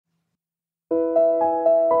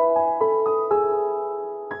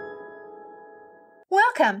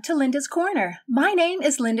Welcome to Linda's Corner. My name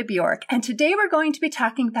is Linda Bjork, and today we're going to be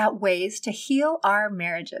talking about ways to heal our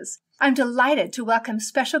marriages. I'm delighted to welcome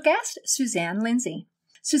special guest Suzanne Lindsay.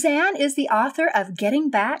 Suzanne is the author of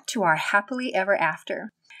Getting Back to Our Happily Ever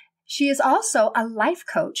After. She is also a life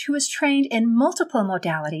coach who is trained in multiple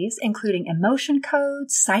modalities, including emotion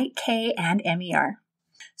code, Psych K, and MER.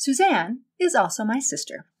 Suzanne is also my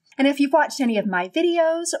sister. And if you've watched any of my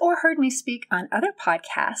videos or heard me speak on other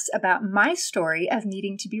podcasts about my story of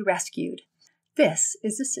needing to be rescued, this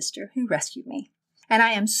is the sister who rescued me. And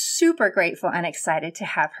I am super grateful and excited to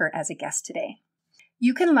have her as a guest today.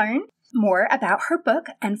 You can learn more about her book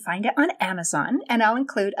and find it on Amazon, and I'll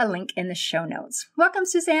include a link in the show notes. Welcome,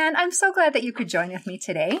 Suzanne. I'm so glad that you could join with me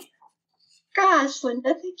today. Gosh,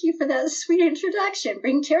 Linda, thank you for that sweet introduction.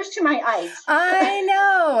 Bring tears to my eyes. I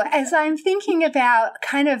know. As I'm thinking about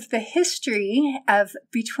kind of the history of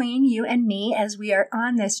between you and me as we are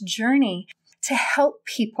on this journey to help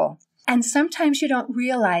people. And sometimes you don't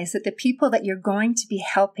realize that the people that you're going to be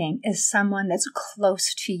helping is someone that's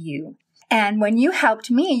close to you. And when you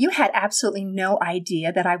helped me, you had absolutely no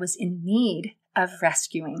idea that I was in need of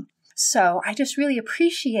rescuing. So I just really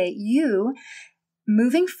appreciate you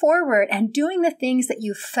moving forward and doing the things that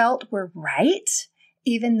you felt were right,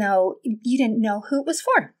 even though you didn't know who it was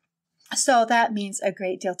for. So that means a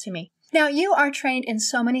great deal to me. Now, you are trained in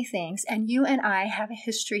so many things, and you and I have a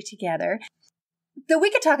history together that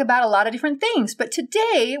we could talk about a lot of different things. But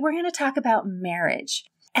today, we're going to talk about marriage.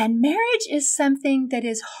 And marriage is something that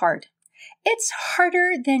is hard. It's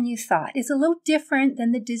harder than you thought. It's a little different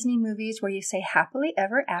than the Disney movies where you say happily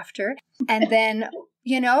ever after. And then,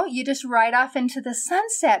 you just ride off into the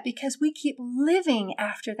sunset because we keep living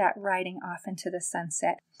after that riding off into the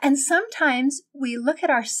sunset. And sometimes we look at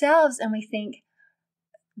ourselves and we think,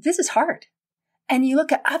 this is hard. And you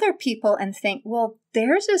look at other people and think, well,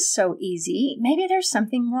 theirs is so easy. Maybe there's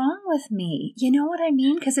something wrong with me. You know what I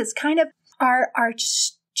mean? Because it's kind of our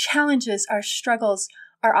challenges, our struggles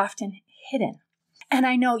are often hidden. And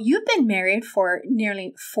I know you've been married for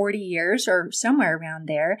nearly 40 years or somewhere around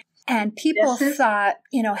there. And people thought,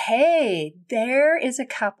 hey, there is a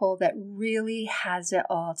couple that really has it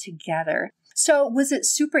all together. So was it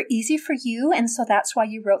super easy for you? And so that's why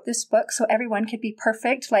you wrote this book, so everyone could be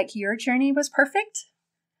perfect, like your journey was perfect?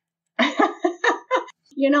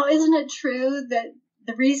 Isn't it true that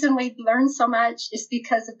the reason we learn so much is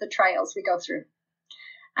because of the trials we go through?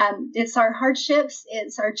 It's our hardships,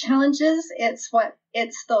 it's our challenges, it's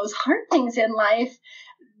those hard things in life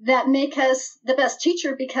that make us the best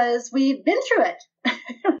teacher because we've been through it.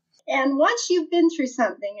 And once you've been through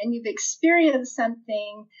something and you've experienced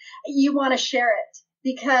something, you want to share it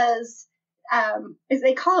because, as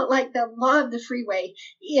they call it, like the law of the freeway.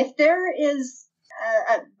 If there is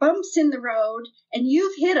bumps in the road and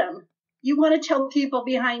you've hit them, you want to tell people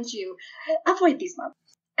behind you, avoid these bumps.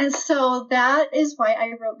 And so that is why I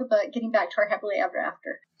wrote the book, Getting Back to Our Happily Ever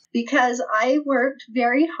After, because I worked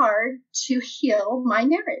very hard to heal my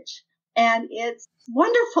marriage. And it's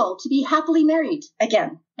wonderful to be happily married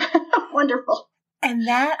again. Wonderful. And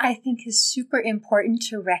that, I think, is super important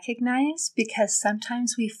to recognize because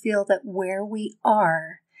sometimes we feel that where we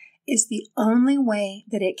are is the only way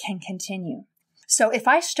that it can continue. So if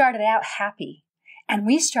I started out happy, and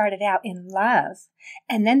we started out in love,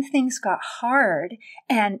 and then things got hard,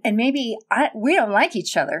 and maybe we don't like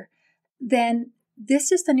each other, then this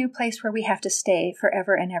is the new place where we have to stay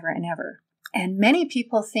forever and ever and ever. And many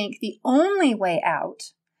people think the only way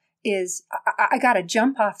out is I got to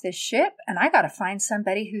jump off this ship, and I got to find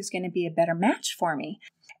somebody who's going to be a better match for me.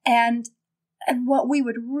 And what we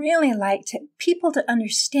would really like people to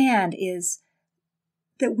understand is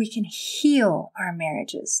that we can heal our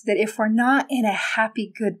marriages, that if we're not in a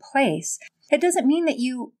happy, good place, it doesn't mean that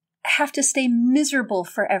you have to stay miserable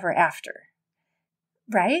forever after,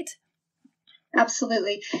 right?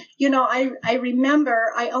 Absolutely. I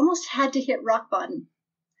remember I almost had to hit rock bottom.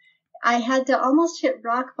 I had to almost hit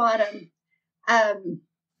rock bottom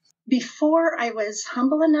before I was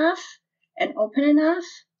humble enough and open enough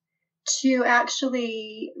to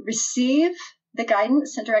actually receive the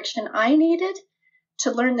guidance and direction I needed to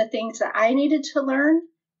learn the things that I needed to learn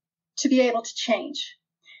to be able to change.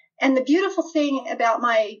 And the beautiful thing about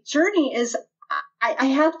my journey is I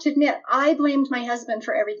have to admit, I blamed my husband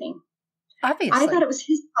for everything. Obviously. I thought it was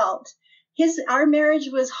his fault. Our marriage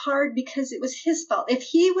was hard because it was his fault. If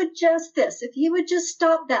he would just this, if he would just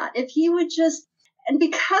stop that, if he would just, and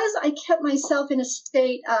because I kept myself in a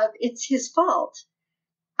state of it's his fault,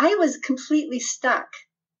 I was completely stuck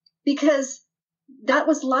because that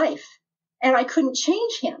was life. And I couldn't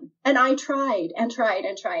change him. And I tried and tried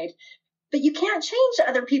and tried. But you can't change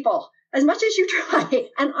other people. as much as you try.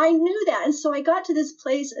 And I knew that. And so I got to this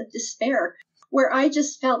place of despair where I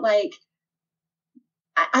just felt like,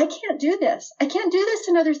 I can't do this. I can't do this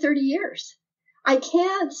another 30 years. I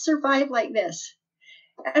can't survive like this.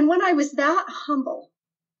 And when I was that humble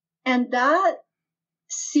and that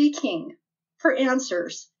seeking for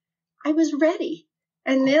answers, I was ready.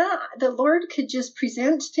 And then the Lord could just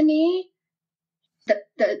present to me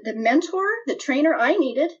the mentor, the trainer I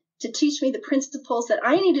needed to teach me the principles that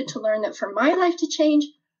I needed to learn, that for my life to change,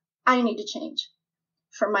 I need to change.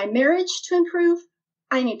 For my marriage to improve,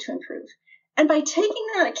 I need to improve. And by taking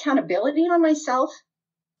that accountability on myself,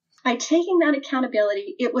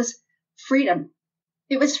 it was freedom.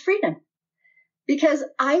 It was freedom. Because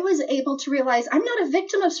I was able to realize I'm not a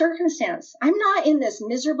victim of circumstance. I'm not in this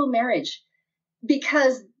miserable marriage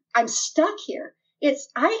because I'm stuck here.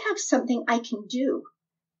 I have something I can do.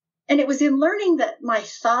 And it was in learning that my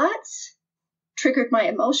thoughts triggered my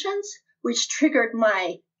emotions, which triggered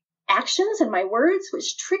my actions and my words,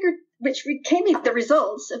 which became the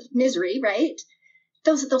results of misery, right?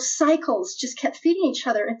 Those cycles just kept feeding each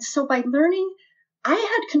other. And so by learning, I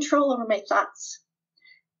had control over my thoughts.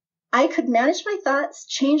 I could manage my thoughts,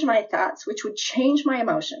 change my thoughts, which would change my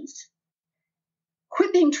emotions.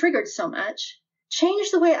 Quit being triggered so much,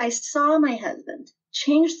 change the way I saw my husband,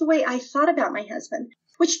 change the way I thought about my husband,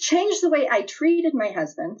 which changed the way I treated my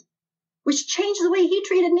husband, which changed the way he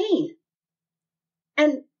treated me.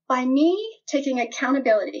 And by me taking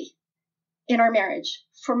accountability in our marriage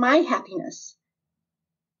for my happiness,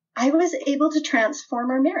 I was able to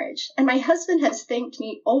transform our marriage. And my husband has thanked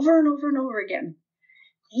me over and over and over again.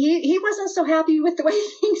 He wasn't so happy with the way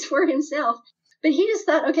things were himself, but he just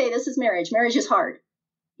thought, okay, this is marriage. Marriage is hard.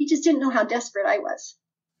 He just didn't know how desperate I was.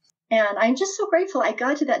 And I'm just so grateful I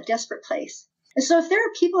got to that desperate place. And so if there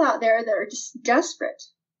are people out there that are just desperate,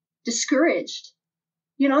 discouraged,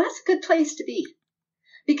 that's a good place to be.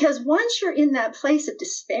 Because once you're in that place of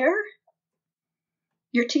despair,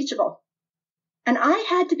 you're teachable. And I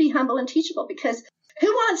had to be humble and teachable, because who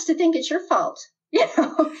wants to think it's your fault?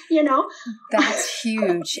 You know. That's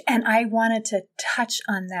huge. And I wanted to touch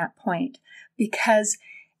on that point, because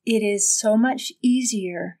it is so much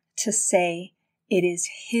easier to say it is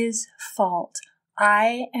his fault.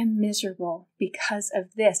 I am miserable because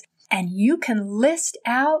of this. And you can list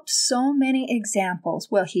out so many examples.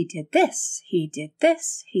 Well, he did this, he did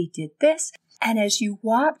this, he did this. And as you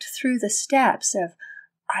walked through the steps of,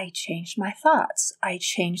 I changed my thoughts, I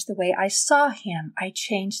changed the way I saw him, I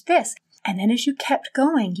changed this. And then as you kept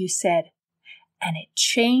going, you said, and it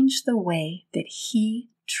changed the way that he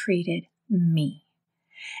treated me.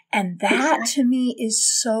 And that to me is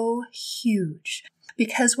so huge,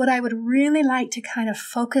 because what I would really like to kind of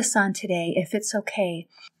focus on today, if it's okay,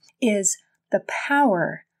 is the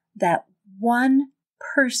power that one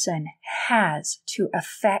person has to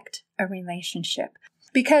affect a relationship.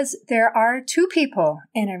 Because there are two people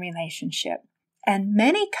in a relationship, and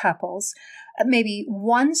many couples, maybe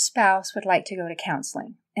one spouse would like to go to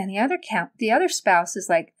counseling, and the other spouse is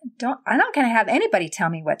like, I'm not going to have anybody tell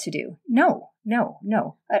me what to do. No.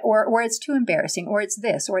 Or it's too embarrassing, or it's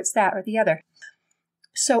this, or it's that, or the other.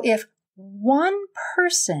 So if one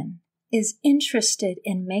person is interested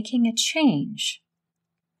in making a change,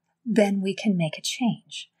 then we can make a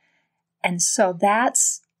change. And so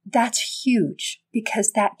that's huge,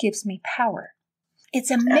 because that gives me power.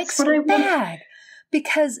 It's a mixed bag,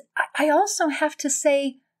 because I also have to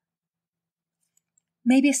say,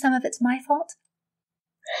 maybe some of it's my fault.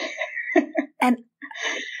 And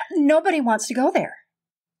nobody wants to go there.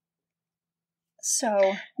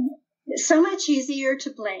 So much easier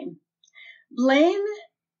to blame. Blame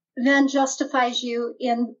then justifies you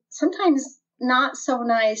in sometimes not so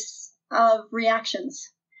nice of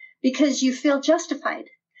reactions, because you feel justified.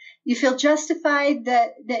 You feel justified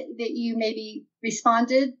that you maybe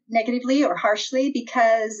responded negatively or harshly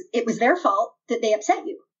because it was their fault that they upset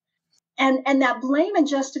you. And that blame and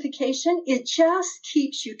justification, it just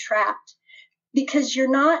keeps you trapped, because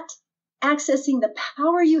you're not accessing the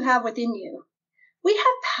power you have within you. We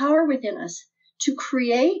have power within us to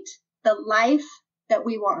create the life that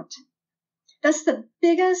we want. That's the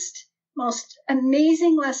biggest, most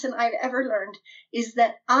amazing lesson I've ever learned, is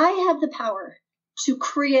that I have the power to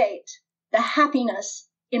create the happiness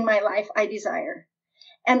in my life I desire.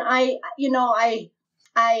 And I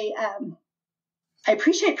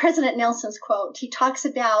appreciate President Nelson's quote. He talks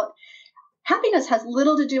about happiness has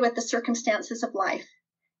little to do with the circumstances of life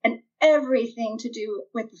and everything to do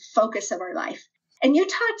with the focus of our life. And you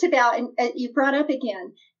talked about, and you brought up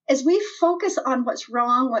again, as we focus on what's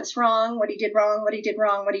wrong, what he did wrong,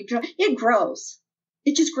 it grows.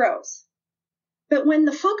 It just grows. But when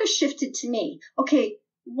the focus shifted to me, okay,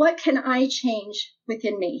 what can I change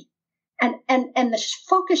within me? And the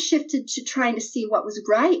focus shifted to trying to see what was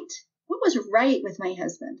right. What was right with my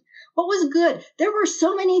husband? What was good? There were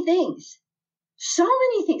so many things. So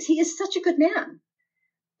many things. He is such a good man.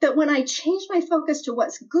 But when I changed my focus to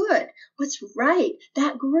what's good, what's right,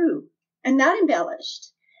 that grew and that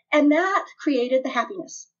embellished and that created the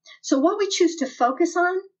happiness. So what we choose to focus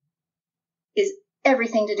on is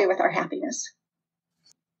everything to do with our happiness.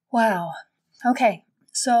 Wow. Okay.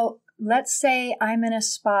 So let's say I'm in a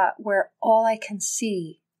spot where all I can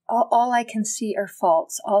see are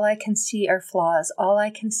faults. All I can see are flaws. All I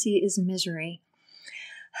can see is misery.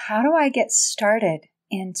 How do I get started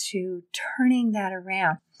into turning that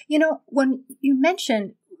around? You know, when you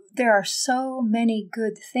mentioned there are so many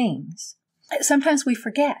good things, sometimes we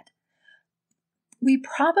forget. We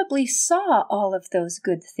probably saw all of those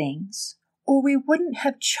good things, or we wouldn't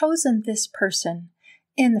have chosen this person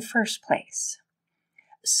in the first place.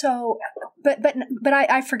 So, but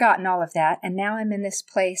I've forgotten all of that, and now I'm in this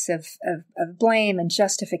place of blame and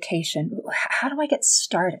justification. How do I get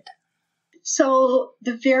started? So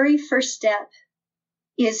the very first step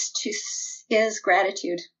is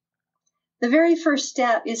gratitude. The very first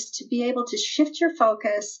step is to be able to shift your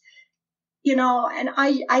focus, and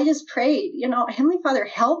I just prayed, Heavenly Father,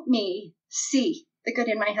 help me see the good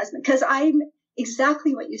in my husband, because I'm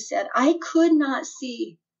exactly what you said. I could not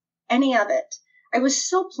see any of it. I was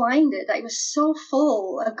so blinded. I was so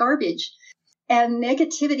full of garbage and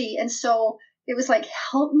negativity. And so it was like,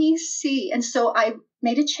 help me see. And so I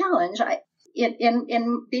made a challenge.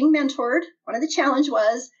 In being mentored, one of the challenge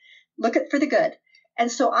was look for the good.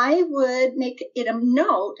 And so I would make it a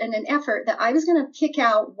note and an effort that I was going to pick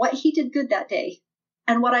out what he did good that day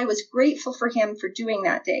and what I was grateful for him for doing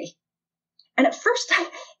that day. And at first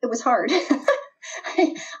it was hard.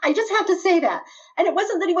 I just have to say that. And it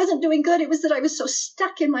wasn't that he wasn't doing good. It was that I was so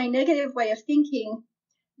stuck in my negative way of thinking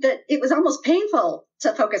that it was almost painful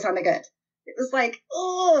to focus on the good. It was like,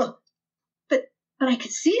 oh, but I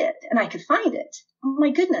could see it and I could find it. Oh my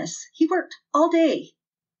goodness. He worked all day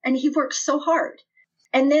and he worked so hard.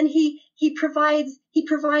 And then he provided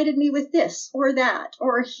me with this or that,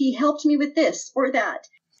 or he helped me with this or that.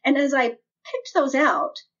 And as I picked those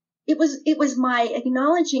out, it was my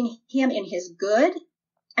acknowledging him in his good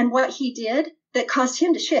and what he did that caused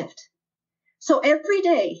him to shift. So every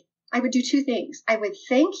day I would do two things. I would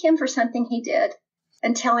thank him for something he did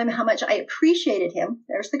and tell him how much I appreciated him.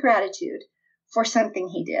 There's the gratitude for something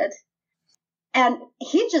he did. And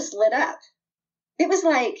he just lit up. It was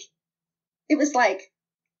like,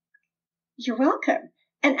 you're welcome.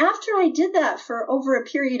 And after I did that for over a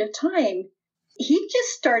period of time, he just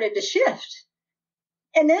started to shift.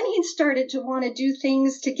 And then he started to want to do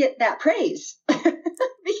things to get that praise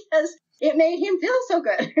because it made him feel so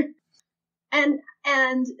good.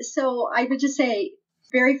 And so I would just say,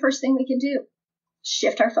 very first thing we can do,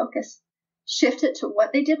 shift our focus, shift it to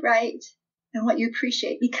what they did right and what you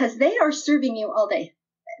appreciate, because they are serving you all day.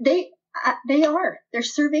 They're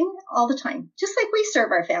serving all the time, just like we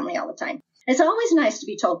serve our family all the time. It's always nice to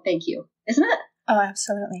be told thank you, isn't it? Oh,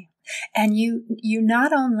 absolutely. And you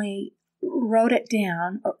not only wrote it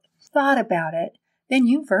down or thought about it, then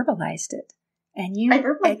you verbalized it. And you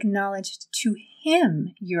acknowledged to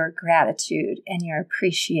him your gratitude and your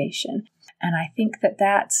appreciation. And I think that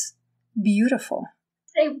that's beautiful.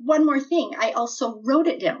 Say one more thing. I also wrote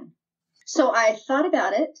it down. So I thought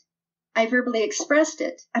about it. I verbally expressed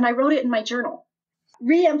it, and I wrote it in my journal.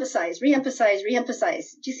 Reemphasize. Do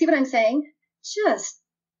you see what I'm saying? Just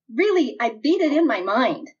really, I beat it in my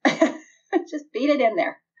mind. Just beat it in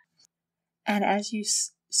there. And as you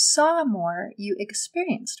saw more, you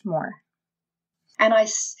experienced more. And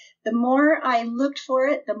the more I looked for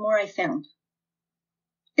it, the more I found.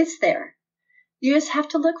 It's there. You just have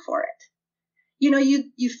to look for it.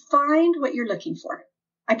 You find what you're looking for.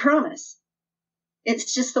 I promise.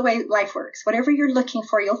 It's just the way life works. Whatever you're looking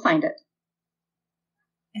for, you'll find it.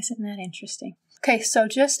 Isn't that interesting? Okay, so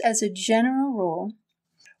just as a general rule,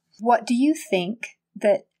 what do you think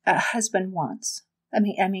that a husband wants? I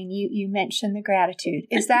mean, you mentioned the gratitude.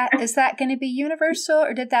 Is that going to be universal,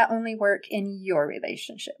 or did that only work in your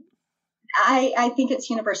relationship? I think it's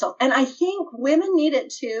universal, and I think women need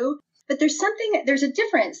it too. But there's a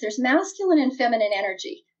difference. There's masculine and feminine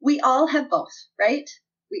energy. We all have both, right?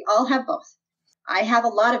 We all have both. I have a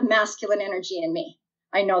lot of masculine energy in me.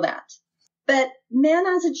 I know that. But men,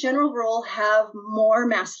 as a general rule, have more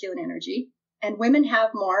masculine energy, and women have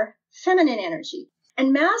more feminine energy.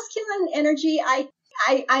 And masculine energy, I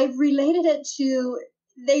related it to,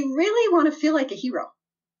 they really want to feel like a hero.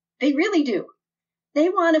 They really do. They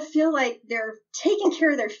want to feel like they're taking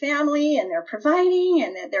care of their family and they're providing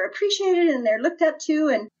and that they're appreciated and they're looked up to.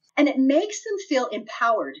 And it makes them feel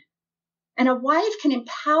empowered. And a wife can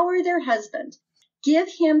empower their husband, give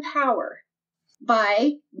him power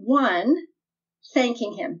by, one,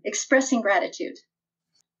 thanking him, expressing gratitude.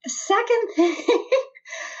 Second thing,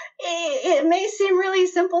 it may seem really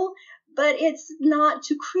simple, but it's not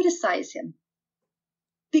to criticize him.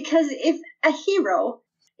 Because if a hero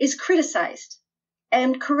is criticized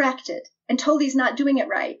and corrected and told he's not doing it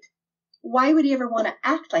right, why would he ever want to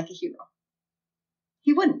act like a hero?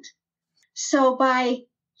 He wouldn't. So by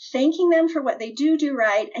thanking them for what they do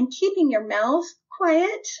right and keeping your mouth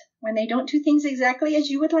quiet when they don't do things exactly as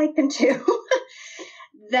you would like them to,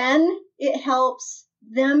 then it helps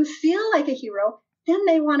them feel like a hero. Then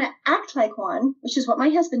they want to act like one, which is what my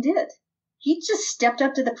husband did. He just stepped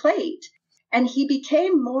up to the plate and he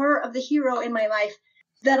became more of the hero in my life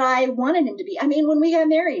that I wanted him to be. I mean, when we got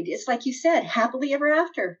married, it's like you said, happily ever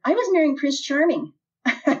after. I was marrying Prince Charming.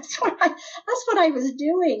 That's what I was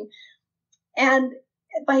doing. And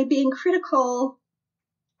by being critical,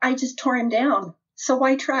 I just tore him down. So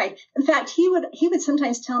why try? In fact, he would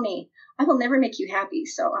sometimes tell me, I will never make you happy,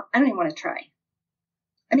 so I don't even want to try.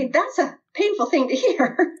 I mean, that's a painful thing to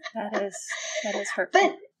hear. That is hurtful.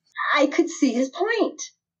 But I could see his point,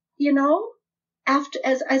 you know?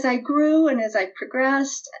 As I grew and as I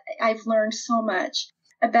progressed, I've learned so much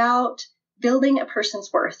about building a person's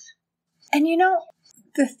worth. And you know,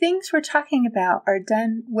 the things we're talking about are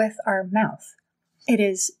done with our mouth. It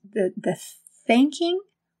is the thanking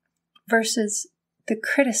versus the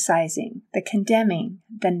criticizing, the condemning,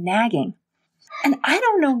 the nagging. And I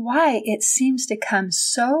don't know why it seems to come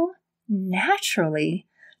so naturally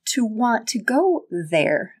to want to go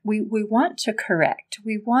there. We want to correct.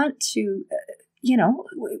 We want to,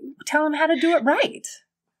 tell them how to do it right.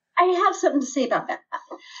 I have something to say about that.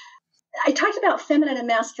 I talked about feminine and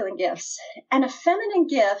masculine gifts. And a feminine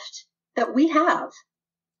gift that we have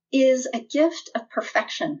is a gift of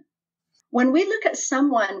perfection. When we look at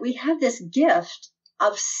someone, we have this gift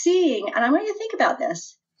of seeing, and I want you to think about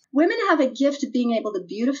this. Women have a gift of being able to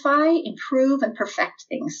beautify, improve, and perfect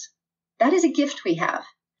things. That is a gift we have.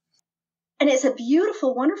 And it's a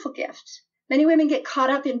beautiful, wonderful gift. Many women get caught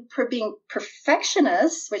up in being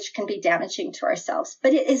perfectionists, which can be damaging to ourselves.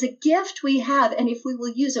 But it is a gift we have, and if we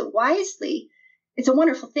will use it wisely, it's a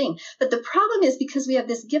wonderful thing. But the problem is because we have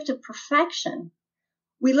this gift of perfection,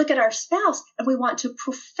 we look at our spouse and we want to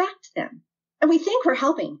perfect them. And we think we're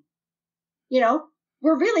helping. We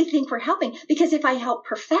really think we're helping because if I help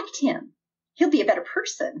perfect him, he'll be a better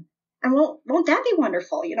person. And won't that be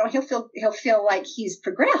wonderful? He'll feel like he's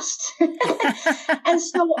progressed. And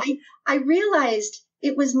so I realized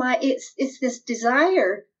it's this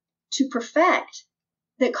desire to perfect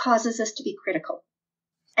that causes us to be critical.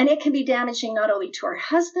 And it can be damaging not only to our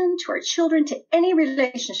husband, to our children, to any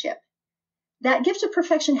relationship. That gift of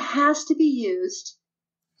perfection has to be used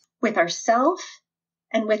with ourselves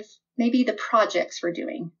and with maybe the projects we're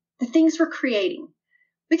doing, the things we're creating.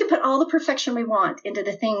 We can put all the perfection we want into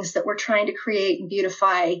the things that we're trying to create and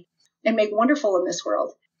beautify and make wonderful in this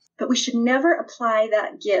world. But we should never apply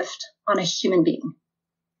that gift on a human being.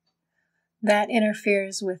 That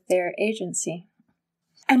interferes with their agency.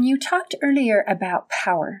 And you talked earlier about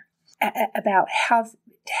power, about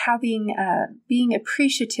how being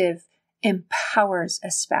appreciative empowers a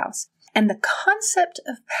spouse. And the concept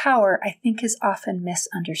of power, I think, is often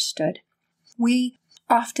misunderstood. We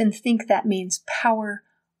often think that means power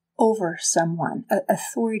over someone,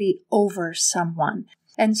 authority over someone.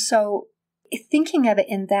 And so thinking of it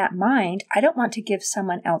in that mind, I don't want to give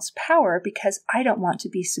someone else power because I don't want to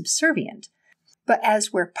be subservient. But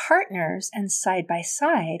as we're partners and side by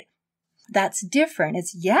side, that's different.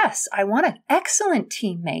 It's, yes, I want an excellent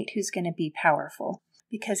teammate who's going to be powerful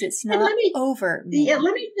because it's not over me. Yeah,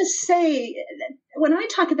 let me just say, when I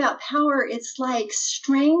talk about power, it's like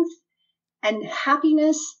strength and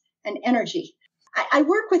happiness and energy. I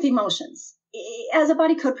work with emotions. As a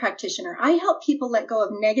body code practitioner, I help people let go of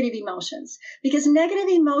negative emotions because negative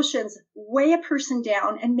emotions weigh a person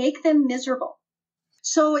down and make them miserable.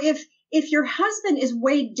 So if your husband is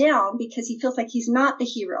weighed down because he feels like he's not the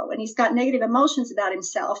hero and he's got negative emotions about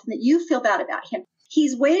himself and that you feel bad about him,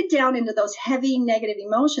 he's weighed down into those heavy negative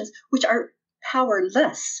emotions, which are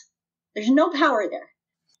powerless. There's no power there.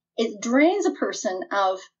 It drains a person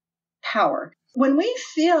of power. When we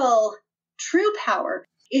feel true power,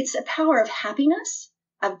 it's a power of happiness,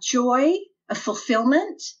 of joy, of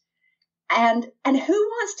fulfillment. And who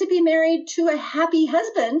wants to be married to a happy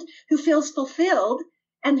husband who feels fulfilled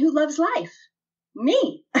and who loves life?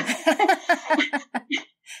 Me.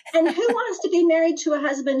 And who wants to be married to a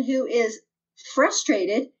husband who is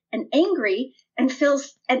frustrated and angry and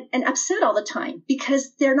feels and upset all the time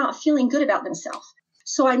because they're not feeling good about themselves.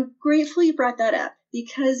 So I'm grateful you brought that up,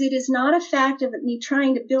 because it is not a fact of me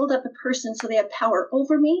trying to build up a person so they have power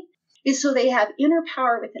over me. It's so they have inner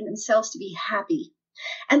power within themselves to be happy.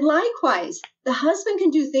 And likewise, the husband can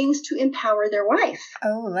do things to empower their wife.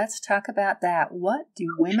 Oh, let's talk about that. What do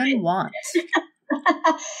women want? And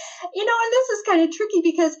this is kind of tricky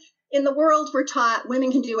because in the world we're taught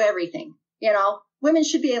women can do everything. Women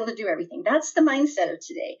should be able to do everything. That's the mindset of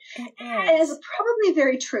today. And it's probably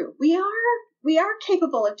very true. We are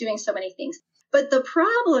capable of doing so many things. But the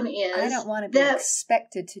problem is, I don't want to be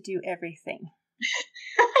expected to do everything.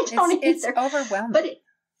 I don't either. It's overwhelming. But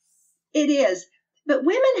it is. But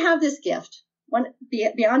women have this gift,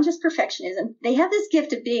 beyond just perfectionism. They have this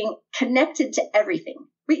gift of being connected to everything.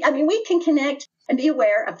 We can connect and be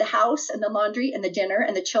aware of the house and the laundry and the dinner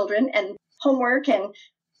and the children and homework and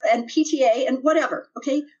PTA and whatever.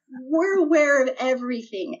 Okay. We're aware of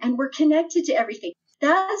everything and we're connected to everything.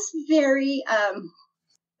 That's very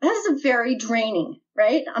draining,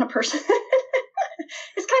 right? On a person.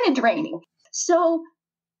 It's kind of draining. So,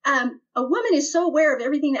 a woman is so aware of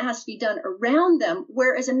everything that has to be done around them,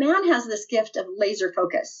 whereas a man has this gift of laser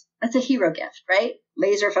focus. That's a hero gift, right?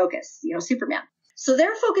 Laser focus, Superman. So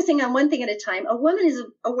they're focusing on one thing at a time. A woman is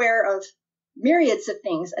aware of myriads of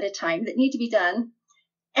things at a time that need to be done.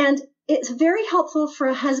 And it's very helpful for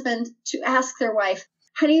a husband to ask their wife,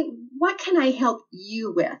 honey, what can I help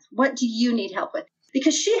you with? What do you need help with?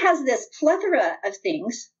 Because she has this plethora of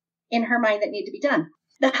things in her mind that need to be done.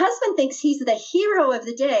 The husband thinks he's the hero of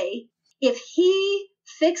the day if he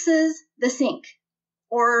fixes the sink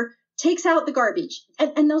or takes out the garbage.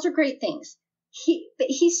 And those are great things. But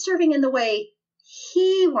he's serving in the way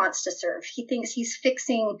he wants to serve. He thinks he's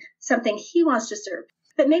fixing something he wants to serve.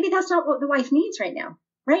 But maybe that's not what the wife needs right now.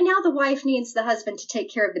 Right now, the wife needs the husband to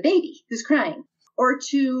take care of the baby who's crying, or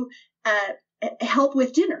to help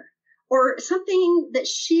with dinner, or something that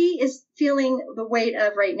she is feeling the weight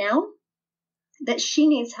of right now that she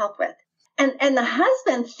needs help with. And the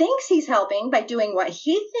husband thinks he's helping by doing what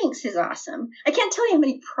he thinks is awesome. I can't tell you how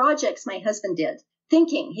many projects my husband did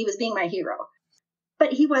thinking he was being my hero,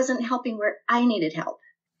 but he wasn't helping where I needed help.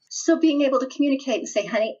 So being able to communicate and say,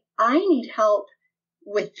 honey, I need help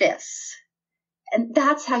with this. And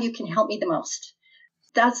that's how you can help me the most.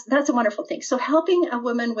 That's a wonderful thing. So helping a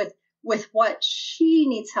woman with what she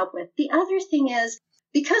needs help with. The other thing is,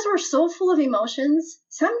 because we're so full of emotions,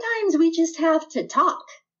 sometimes we just have to talk.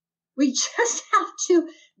 We just have to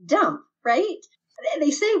dump, right?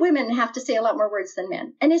 They say women have to say a lot more words than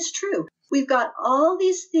men. And it's true. We've got all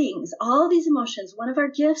these things, all these emotions. One of our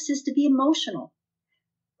gifts is to be emotional.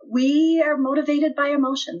 We are motivated by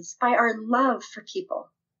emotions, by our love for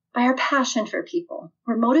people, by our passion for people.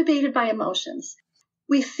 We're motivated by emotions.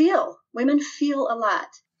 Women feel a lot.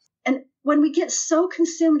 And when we get so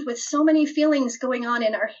consumed with so many feelings going on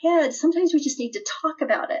in our head, sometimes we just need to talk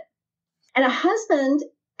about it. And a husband,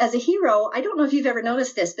 as a hero, I don't know if you've ever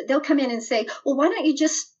noticed this, but they'll come in and say, well, why don't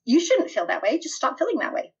you shouldn't feel that way. Just stop feeling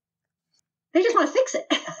that way. They just want to fix it.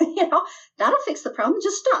 That'll fix the problem.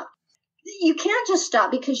 Just stop. You can't just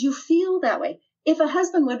stop because you feel that way. If a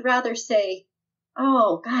husband would rather say,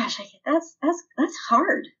 oh gosh, that's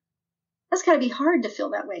hard. That's got to be hard to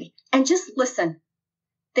feel that way. And just listen.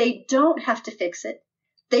 They don't have to fix it.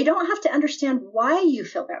 They don't have to understand why you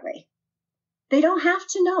feel that way. They don't have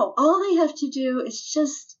to know. All they have to do is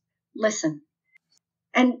just listen.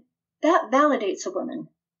 And that validates a woman.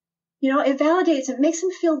 It makes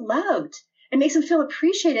them feel loved. It makes them feel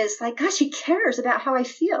appreciated. It's like, gosh, he cares about how I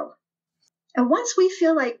feel. And once we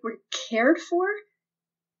feel like we're cared for,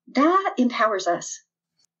 that empowers us.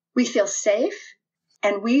 We feel safe,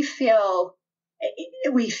 and we feel,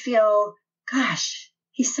 gosh,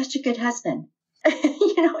 he's such a good husband.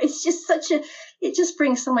 It just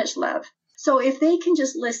brings so much love. So if they can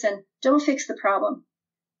just listen, don't fix the problem,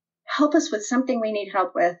 help us with something we need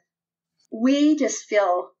help with, we just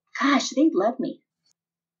feel, gosh, they love me.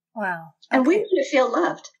 Wow. Okay. And we need to feel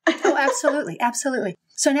loved. Oh, absolutely. Absolutely.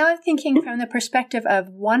 So now I'm thinking from the perspective of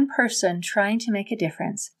one person trying to make a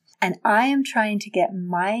difference, and I am trying to get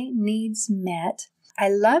my needs met. I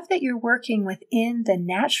love that you're working within the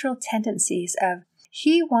natural tendencies of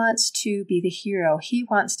he wants to be the hero. He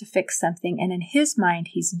wants to fix something, and in his mind,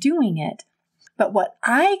 he's doing it. But what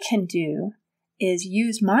I can do is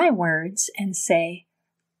use my words and say,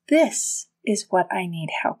 this is what I need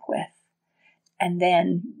help with. And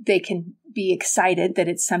then they can be excited that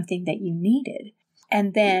it's something that you needed.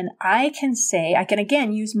 And then I can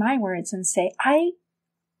again use my words and say, I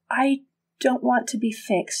don't want to be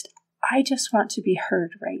fixed. I just want to be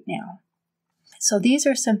heard right now. So these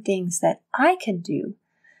are some things that I can do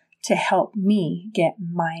to help me get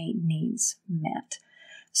my needs met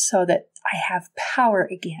so that I have power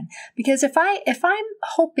again. Because if I'm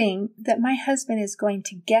hoping that my husband is going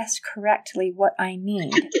to guess correctly what I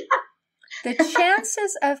need, the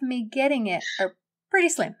chances of me getting it are pretty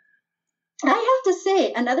slim. I have to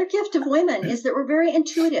say, another gift of women is that we're very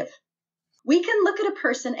intuitive. We can look at a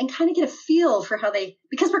person and kind of get a feel for how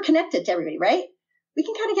because we're connected to everybody, right? We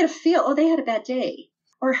can kind of get a feel, oh, they had a bad day.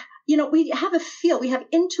 Or, we have a feel, we have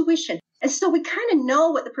intuition. And so we kind of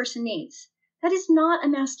know what the person needs. That is not a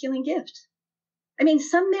masculine gift. I mean,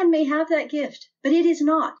 some men may have that gift, but it is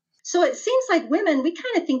not. So it seems like women, we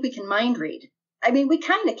kind of think we can mind read. I mean, we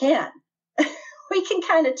kind of can. We can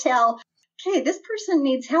kind of tell, okay, this person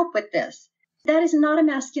needs help with this. That is not a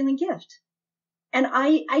masculine gift. And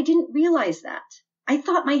I didn't realize that. I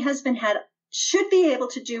thought my husband should be able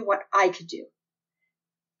to do what I could do.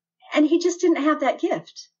 And he just didn't have that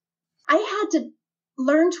gift. I had to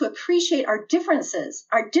learn to appreciate our differences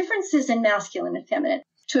in masculine and feminine,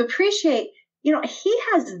 to appreciate, he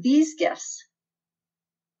has these gifts.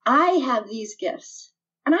 I have these gifts.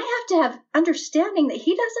 And I have to have understanding that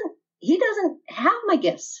he doesn't have my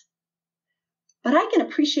gifts, but I can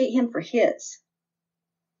appreciate him for his.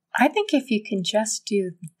 I think if you can just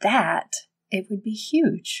do that, it would be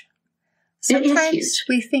huge. It is Sometimes huge.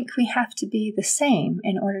 we think we have to be the same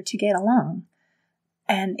in order to get along.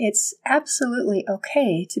 And it's absolutely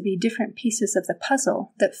okay to be different pieces of the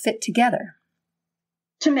puzzle that fit together.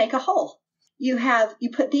 To make a whole. You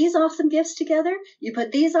put these awesome gifts together, you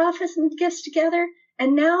put these awesome gifts together,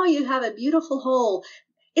 and now you have a beautiful whole.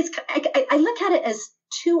 I look at it as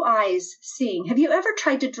two eyes seeing. Have you ever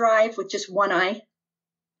tried to drive with just one eye?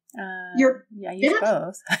 I use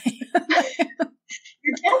both.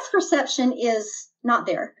 Your depth perception is not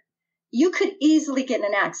there. You could easily get in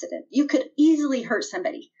an accident. You could easily hurt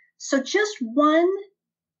somebody. So just one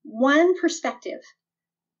perspective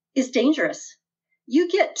is dangerous. You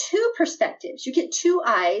get two perspectives. You get two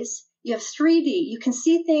eyes. You have 3D. You can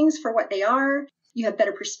see things for what they are. You have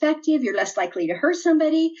better perspective. You're less likely to hurt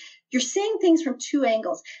somebody. You're seeing things from two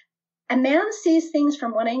angles. A man sees things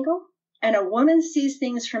from one angle, and a woman sees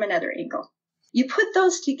things from another angle. You put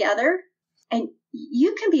those together, and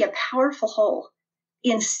you can be a powerful whole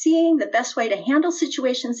in seeing the best way to handle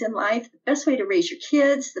situations in life, the best way to raise your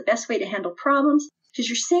kids, the best way to handle problems, because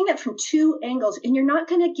you're seeing it from two angles, and you're not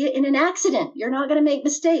going to get in an accident. You're not going to make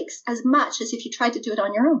mistakes as much as if you tried to do it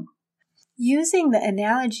on your own. Using the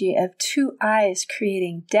analogy of two eyes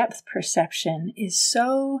creating depth perception is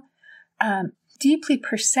so deeply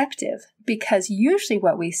perceptive, because usually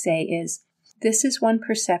what we say is, this is one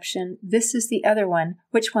perception, this is the other one,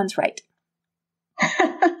 which one's right?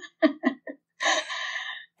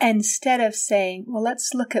 Instead of saying, well,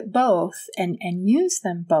 let's look at both and use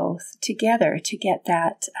them both together to get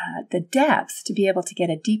that, the depth, to be able to get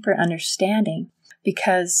a deeper understanding.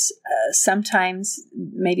 Because sometimes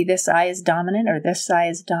maybe this eye is dominant or this eye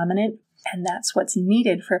is dominant, and that's what's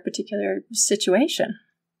needed for a particular situation.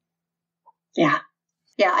 Yeah.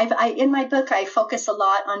 In my book, I focus a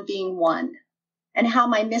lot on being one, and how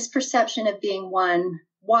my misperception of being one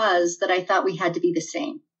was that I thought we had to be the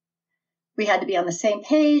same. We had to be on the same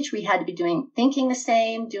page. We had to be thinking the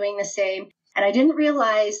same, doing the same. And I didn't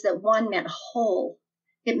realize that one meant whole.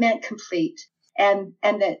 It meant complete. And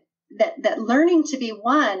that learning to be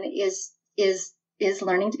one is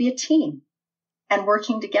learning to be a team and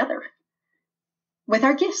working together with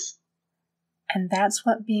our gifts. And that's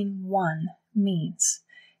what being one means.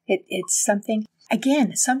 It's something,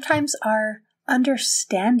 again, sometimes our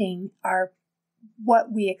understanding,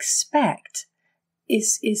 what we expect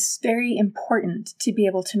is very important to be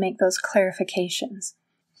able to make those clarifications,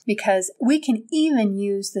 because we can even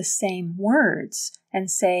use the same words and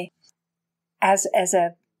say, as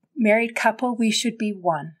a married couple, we should be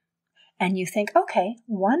one. And you think, okay,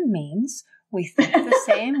 one means we think the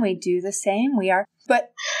same, we do the same, we are.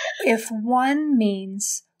 But if one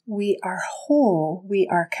means we are whole, we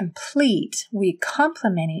are complete, we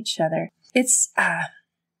complement each other, it's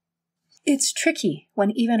tricky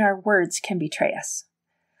when even our words can betray us.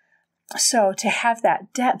 So to have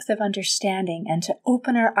that depth of understanding and to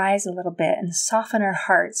open our eyes a little bit and soften our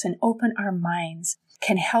hearts and open our minds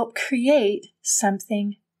can help create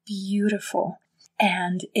something beautiful.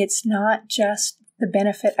 And it's not just the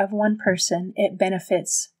benefit of one person, it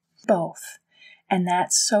benefits both. And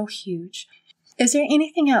that's so huge. Is there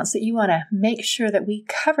anything else that you want to make sure that we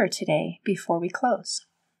cover today before we close?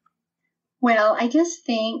 Well, I just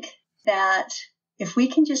think that if we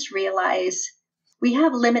can just realize we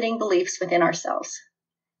have limiting beliefs within ourselves.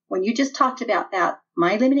 when you just talked about that,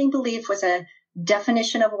 my limiting belief was a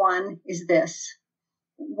definition of one is this,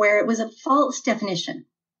 where it was a false definition.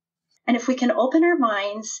 And if we can open our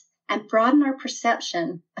minds and broaden our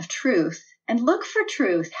perception of truth and look for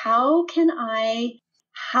truth,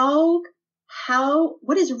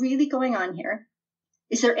 what is really going on here?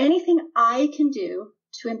 Is there anything I can do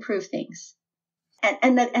to improve things?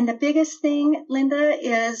 And the biggest thing, Linda,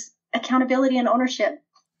 is accountability and ownership.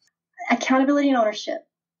 Accountability and ownership.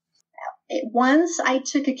 Once I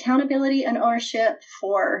took accountability and ownership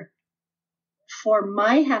for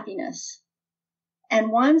my happiness, and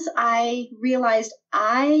once I realized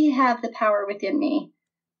I have the power within me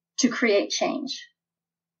to create change,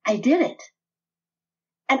 I did it.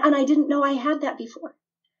 And I didn't know I had that before.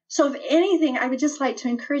 So if anything, I would just like to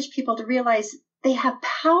encourage people to realize they have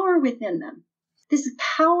power within them. This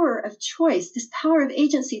power of choice, this power of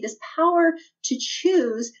agency, this power to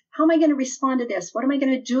choose, how am I going to respond to this? What am I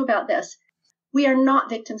going to do about this? We are not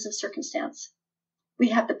victims of circumstance. We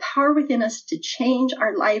have the power within us to change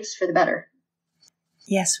our lives for the better.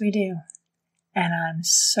 Yes, we do. And I'm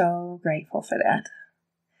so grateful for that.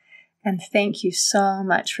 And thank you so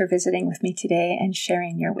much for visiting with me today and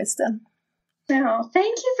sharing your wisdom. No,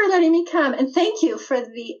 thank you for letting me come. And thank you for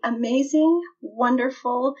the amazing,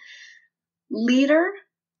 wonderful leader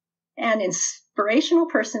and inspirational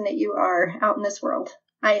person that you are out in this world.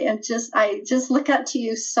 I just look up to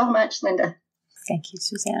you so much, Linda. Thank you,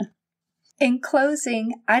 Suzanne. In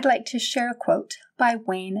closing, I'd like to share a quote by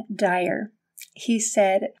Wayne Dyer. He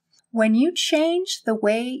said, "When you change the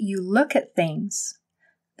way you look at things,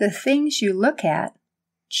 the things you look at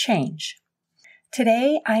change."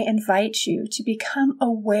 Today, I invite you to become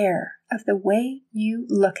aware of the way you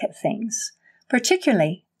look at things,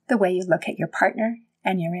 particularly the way you look at your partner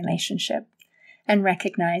and your relationship, and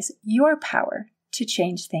recognize your power to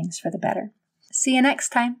change things for the better. See you next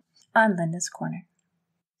time on Linda's Corner.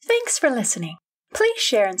 Thanks for listening. Please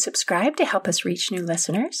share and subscribe to help us reach new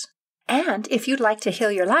listeners. And if you'd like to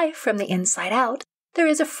heal your life from the inside out, there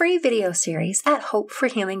is a free video series at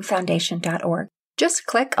hopeforhealingfoundation.org. Just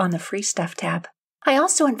click on the Free Stuff tab. I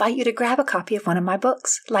also invite you to grab a copy of one of my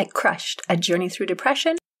books, like Crushed, A Journey Through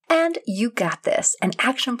Depression, and You Got This, an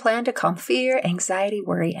action plan to calm fear, anxiety,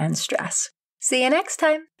 worry, and stress. See you next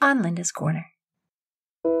time on Linda's Corner.